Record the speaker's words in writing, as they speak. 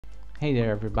Hey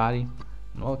there everybody,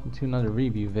 and welcome to another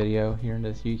review video here in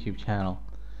this YouTube channel.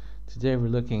 Today we're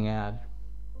looking at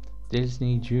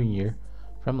Disney Junior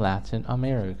from Latin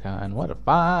America, and what a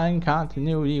fine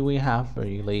continuity we have for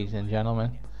you, ladies and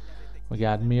gentlemen. We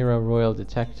got Mira Royal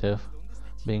Detective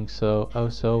being so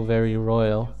very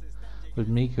royal, with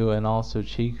Miku and also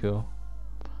Chiku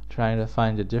trying to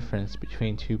find the difference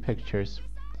between two pictures.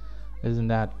 Isn't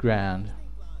that grand?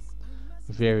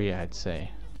 Very, I'd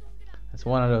say. It's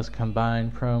one of those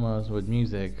combined promos with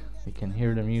music. You can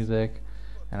hear the music,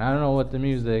 and I don't know what the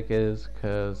music is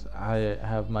because I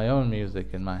have my own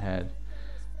music in my head.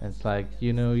 It's like,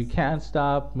 you can't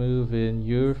stop moving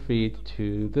your feet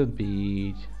to the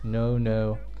beat. No,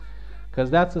 no. Because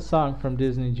that's a song from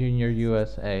Disney Junior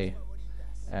USA,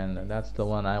 and that's the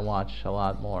one I watch a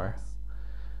lot more.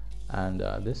 And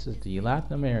this is the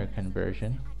Latin American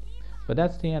version. But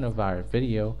that's the end of our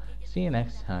video. See you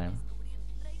next time.